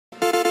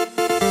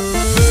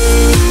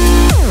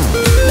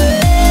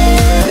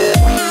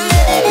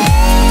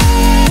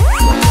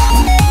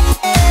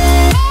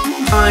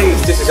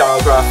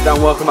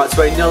and welcome back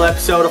to another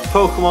episode of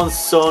Pokemon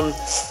Sun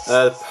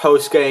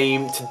post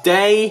game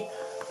today,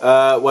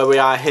 where we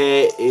are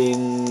here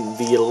in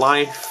the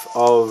life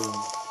of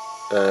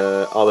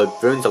the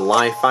Ruins of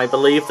Life, I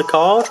believe the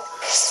card.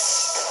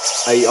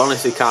 I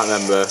honestly can't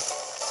remember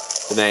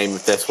the name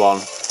of this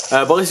one,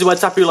 but this is where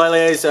Tapu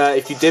Lele is.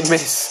 If you did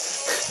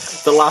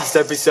miss the last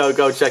episode,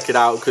 go check it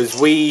out because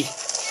we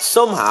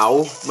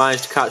somehow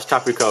managed to catch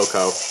Tapu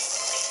Koko.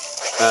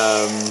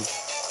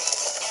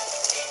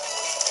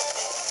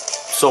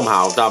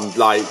 Somehow,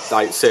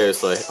 like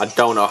seriously, I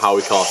don't know how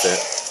we caught it.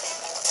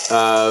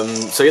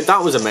 So yeah,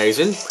 that was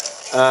amazing.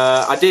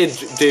 I did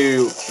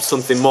do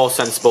something more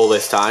sensible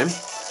this time.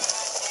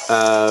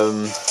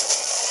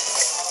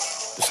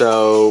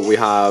 So we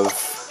have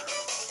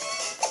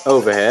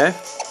over here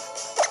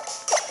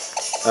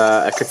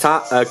a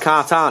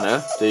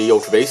Kartana, the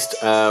Ultra Beast,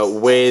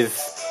 with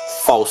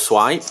False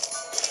Swipe,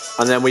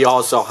 and then we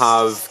also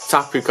have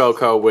Tapu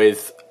Koko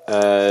with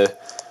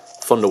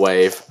Thunder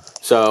Wave.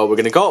 So we're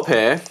going to go up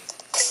here,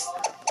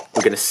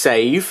 we're going to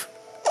save,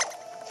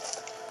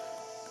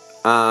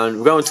 and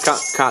we're going to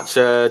catch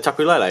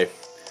Tapu Lele,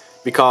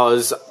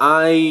 because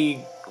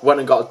I went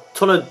and got a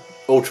ton of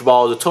Ultra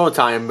Balls, a ton of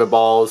Timber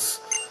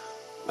Balls,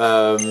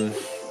 and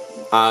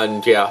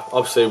yeah,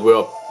 obviously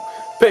we're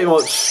pretty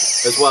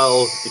much as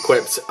well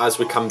equipped as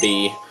we can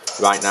be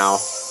right now.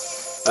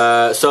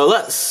 So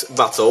let's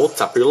battle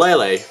Tapu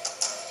Lele.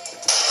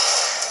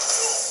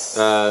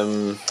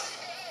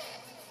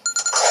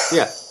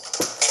 Yeah.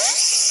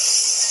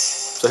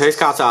 So here's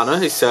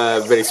Kartana. It's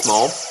really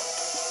small,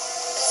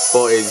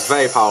 but it's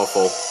very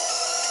powerful.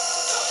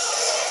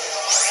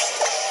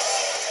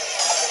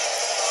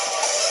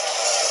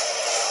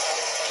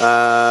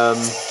 I'm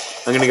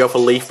going to go for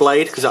Leaf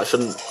Blade because that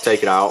shouldn't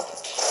take it out.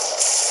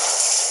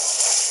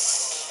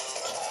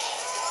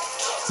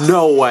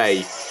 No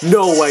way!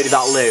 No way did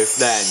that live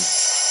then.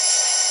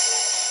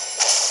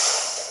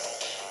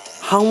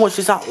 How much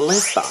does that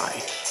live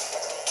by?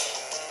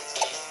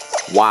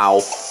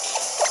 Wow.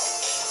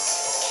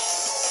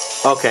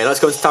 Okay, let's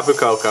go into Tapu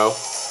Koko.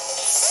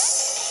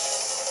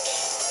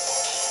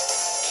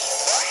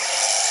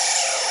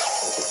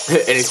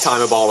 In its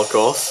Timer Ball, of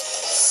course.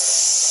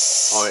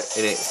 Oh,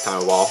 in its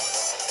Timer Ball.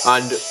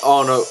 And,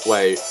 oh no,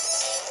 wait.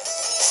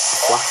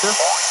 Flatter?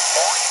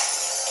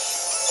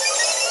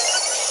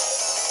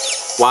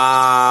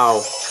 Wow.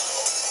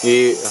 Let's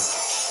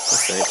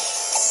see.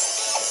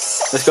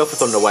 Let's go for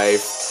Thunder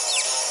Wave.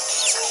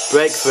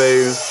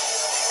 Breakthrough.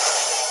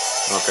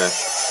 Okay.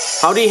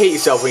 How do you hit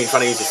yourself when you're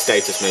trying to use a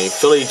status move?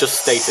 Surely you just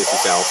status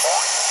yourself.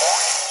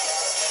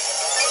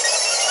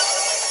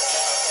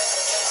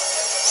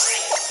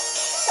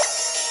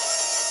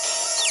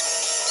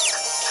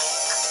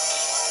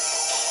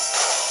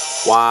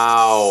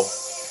 Wow.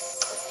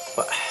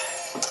 But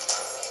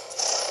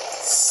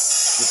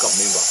you've got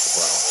Moonblast as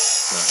well.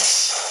 Nice.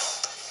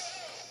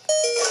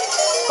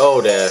 Oh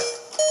dear.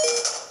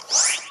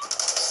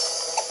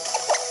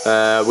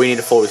 We need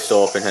a full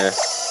restore up in here.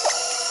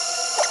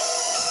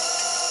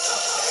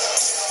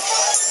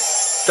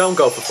 Don't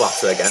go for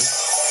Flatter again.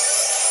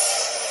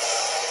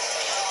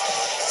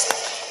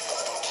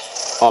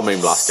 Or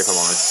Moonblast if I'm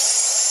honest.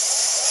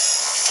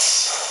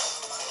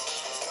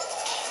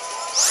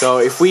 So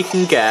if we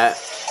can get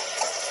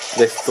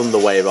this Thunder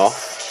Wave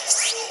off.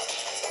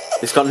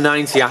 It's got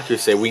 90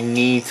 accuracy, we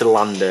need to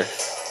land it.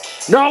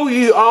 No,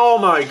 you, oh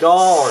my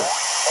god!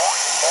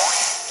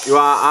 You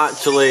are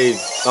actually,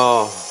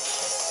 oh,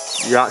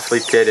 you're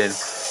actually kidding.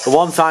 The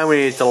one time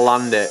we need to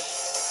land it.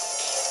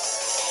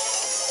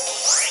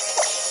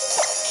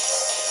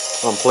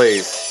 Come on,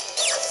 please.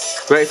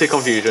 Greatly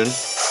confusion.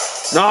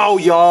 No,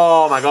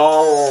 oh my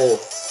god!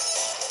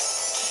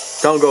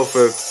 Don't go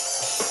for.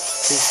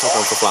 Please stop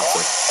going for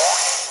Flatter.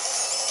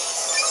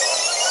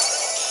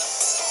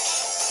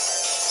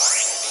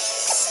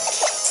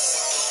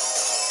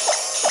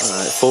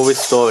 Alright, full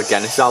restore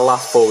again. This is our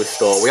last full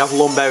restore. We have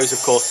Lumberries,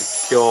 of course, to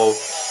cure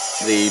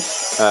the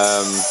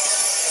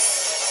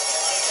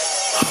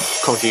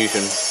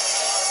confusion.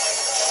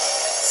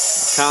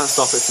 Can't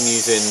stop it from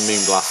using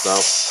Moonblast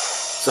though.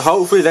 So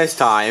hopefully this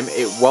time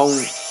it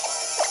won't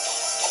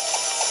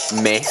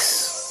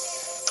miss.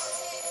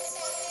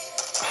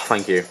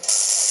 Thank you.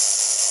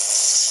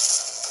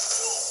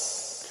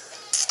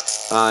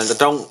 And I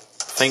don't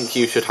think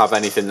you should have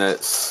anything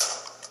that's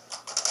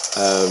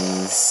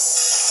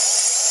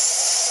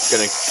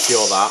gonna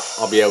cure that.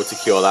 I'll be able to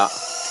cure that.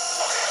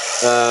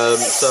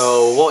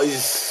 So what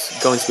is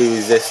going to be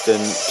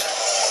resistant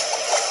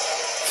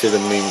to the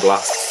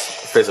Moonblast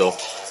Fizzle?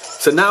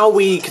 So now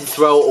we can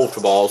throw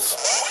Ultra Balls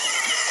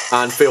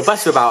and feel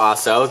better about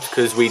ourselves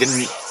because we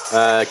didn't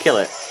kill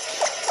it.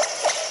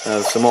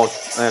 Some more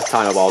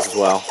Timer Balls as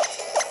well.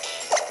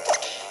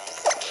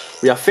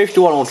 We have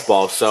 51 Ultra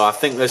Balls, so I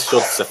think this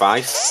should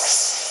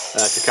suffice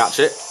to catch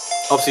it.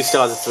 Obviously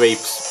still has a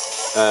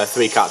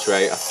 3 catch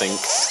rate, I think.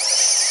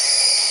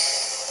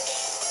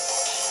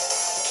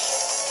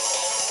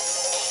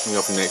 Let me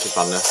go for Nature's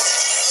Madness.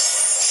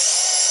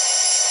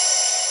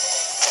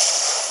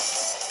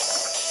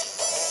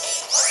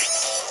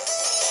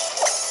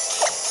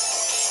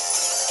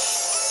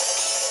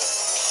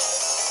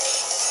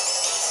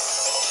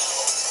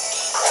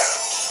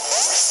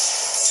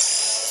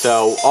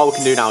 So all we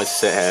can do now is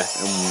sit here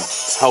and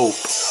hope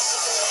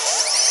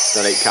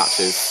that it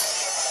catches.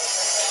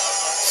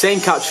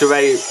 Same capture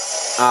rate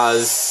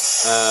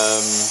as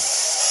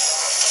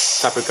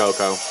Tapu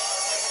Lele.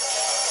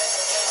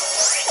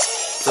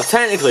 So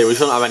technically we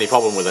shouldn't have any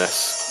problem with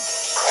this.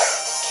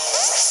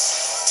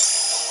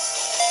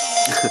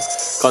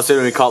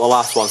 Considering we caught the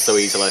last one so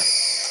easily.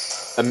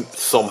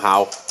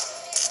 Somehow.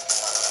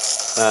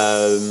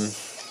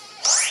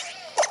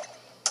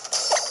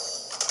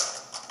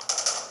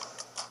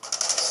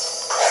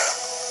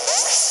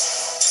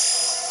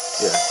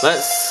 Yeah,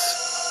 let's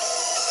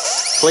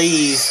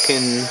please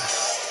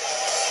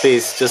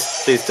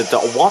the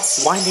dot. What?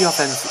 Why do you have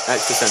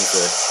extra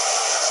sensor?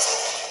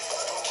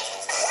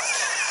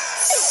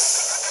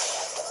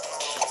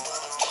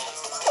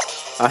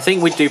 I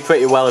think we'd do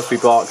pretty well if we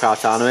brought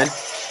Kartana in.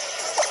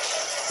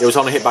 It was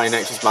only hit by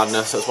Nexus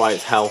Madness, that's why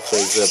its health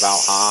is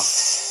about half.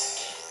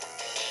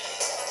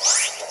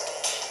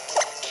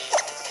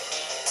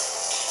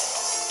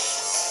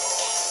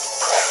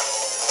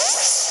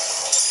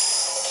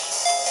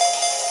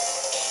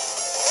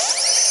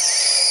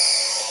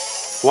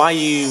 Why are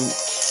you...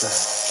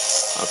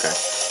 Okay.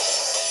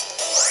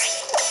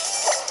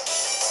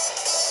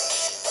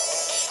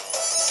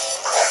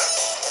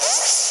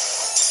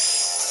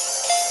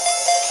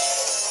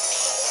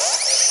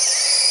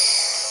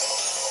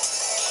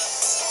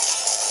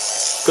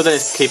 Good thing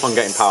is to keep on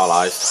getting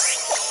paralysed.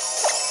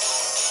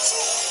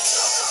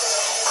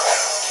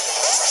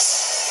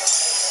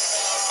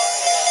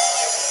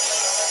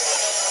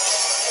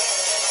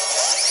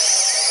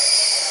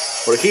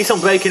 But it keeps on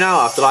breaking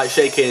out after like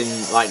shaking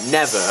like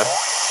never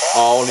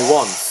or only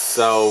once,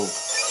 so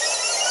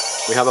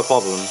we have a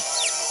problem.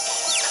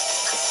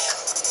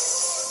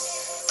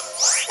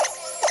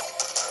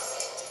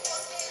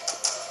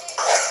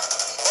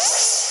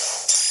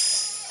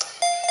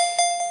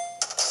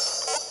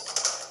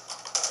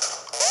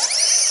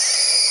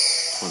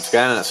 Once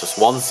again, that's just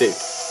one stuck.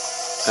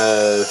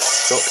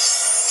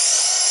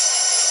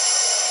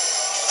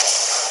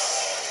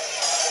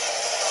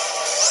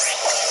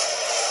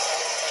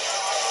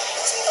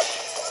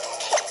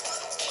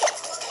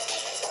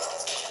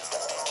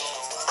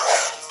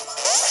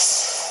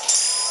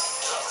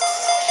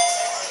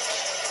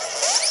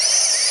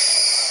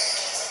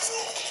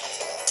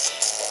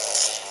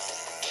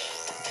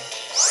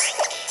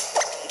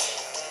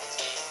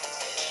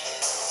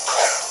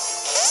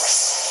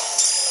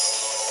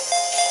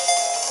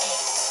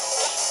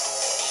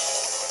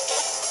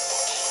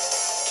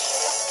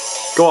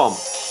 Go on.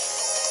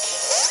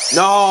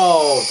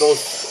 No! Those,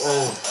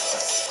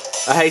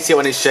 I hate it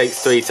when it shakes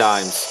 3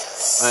 times.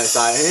 And it's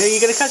like, are you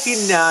going to catch me?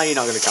 Nah, you're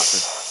not going to catch me.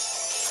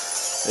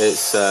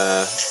 It's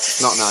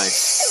not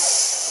nice.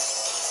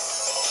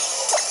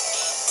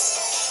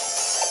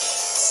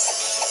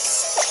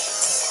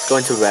 It's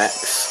going to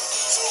Rex.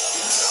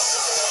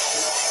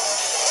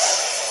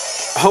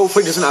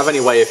 Hopefully it doesn't have any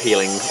way of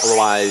healing,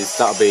 otherwise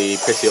that would be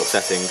pretty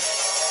upsetting.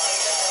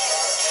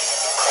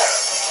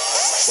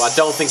 Well, I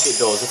don't think it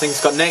does. I think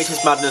it's got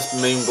Nature's Madness,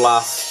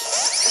 Moonblast,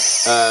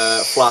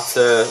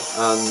 Flatter,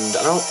 and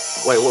I don't...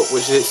 Wait,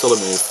 which is its other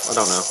move? I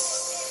don't know.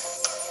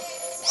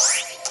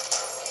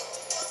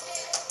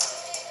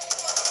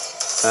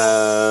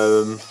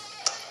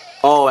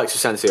 Oh, Extra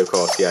Sensei, of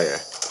course. Yeah.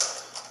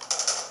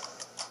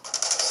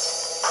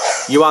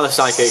 You are the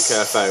Psychic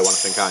Fairy one, I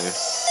think, aren't you?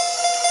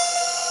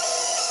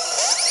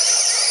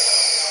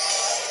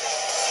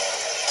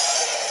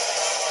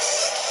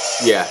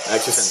 Yeah,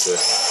 Extra Sensei.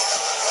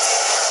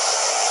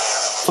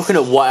 Looking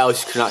at what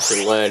else you can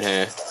actually learn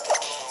here.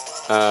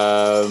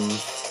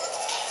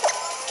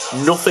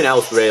 Nothing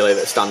else really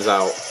that stands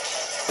out.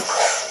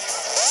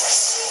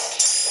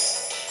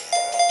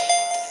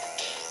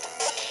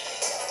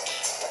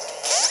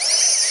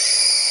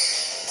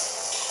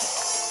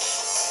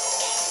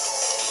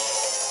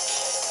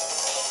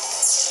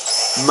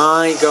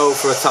 Might go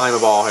for a timer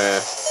ball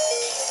here.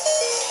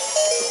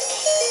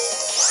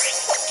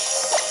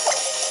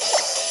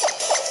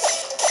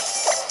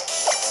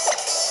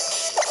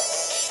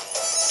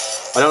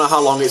 I don't know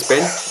how long it's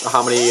been, or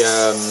how many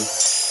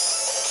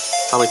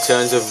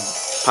turns have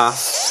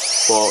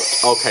passed, but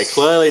okay,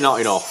 clearly not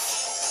enough.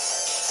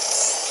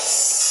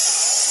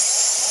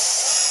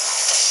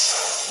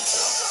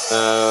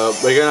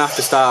 We're gonna have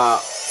to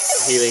start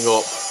healing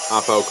up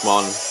our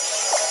Pokemon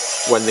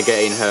when they're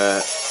getting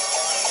hurt,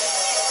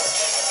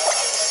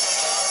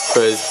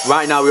 because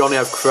right now we only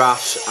have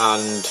Crash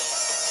and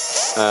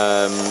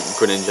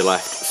Greninja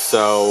left,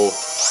 so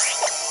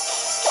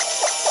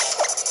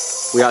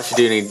we actually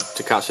do need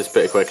to catch this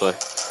pretty quickly.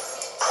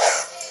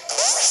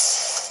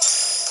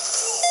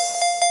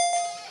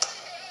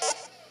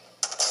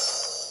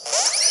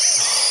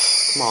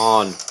 Come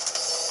on.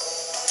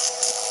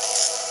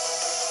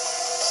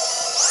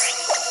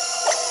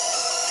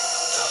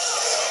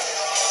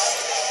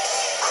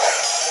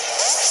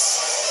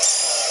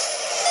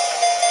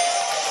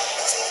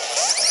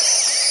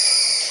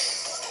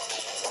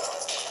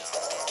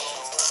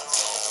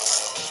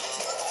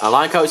 I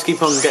like how it's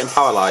keep on getting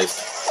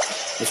paralysed.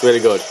 It's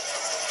really good.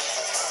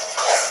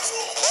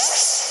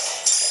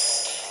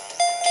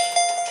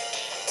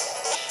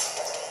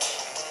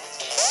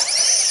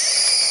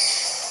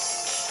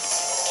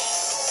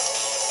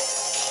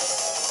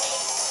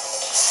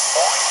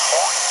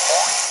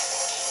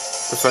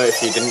 prefer it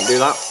if you didn't do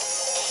that.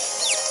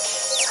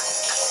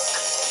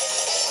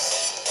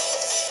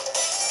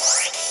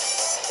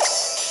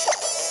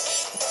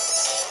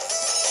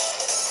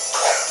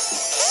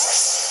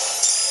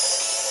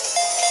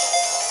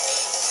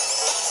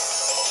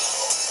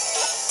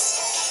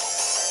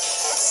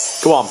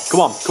 Come on, come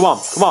on, come on,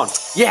 come on.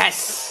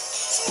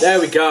 Yes! There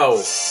we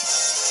go.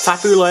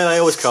 Tapu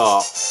Lele was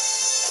caught.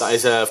 That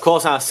is, of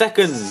course, our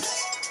second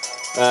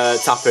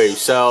Tapu.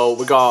 So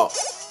we got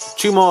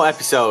 2 more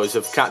episodes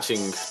of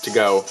catching to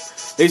go.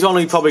 These are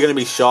only probably going to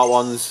be short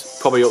ones.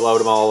 Probably upload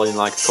them all in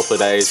like a couple of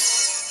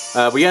days.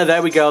 But yeah,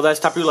 there we go. There's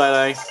Tapu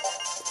Lele.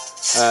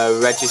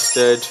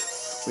 Registered.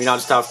 We now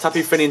just have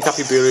Tapu Fini and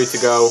Tapu Bulu to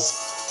go.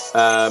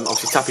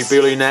 Obviously Tapu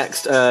Bulu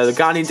next. The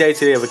guardian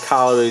deity of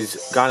Akala is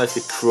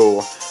guilelessly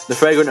cruel. The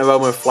fragrant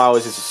aroma of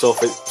flowers is the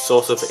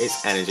source of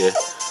its energy. I'm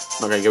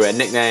not going to give it a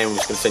nickname, I'm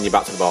just going to send you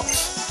back to the box.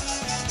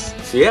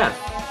 So yeah,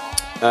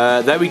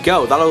 there we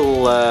go.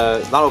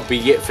 That'll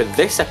be it for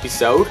this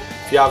episode.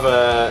 If you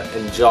have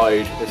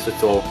enjoyed this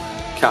little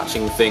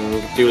catching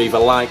thing, do leave a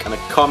like and a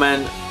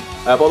comment.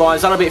 But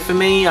otherwise, that'll be it for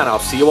me, and I'll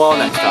see you all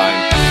next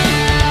time.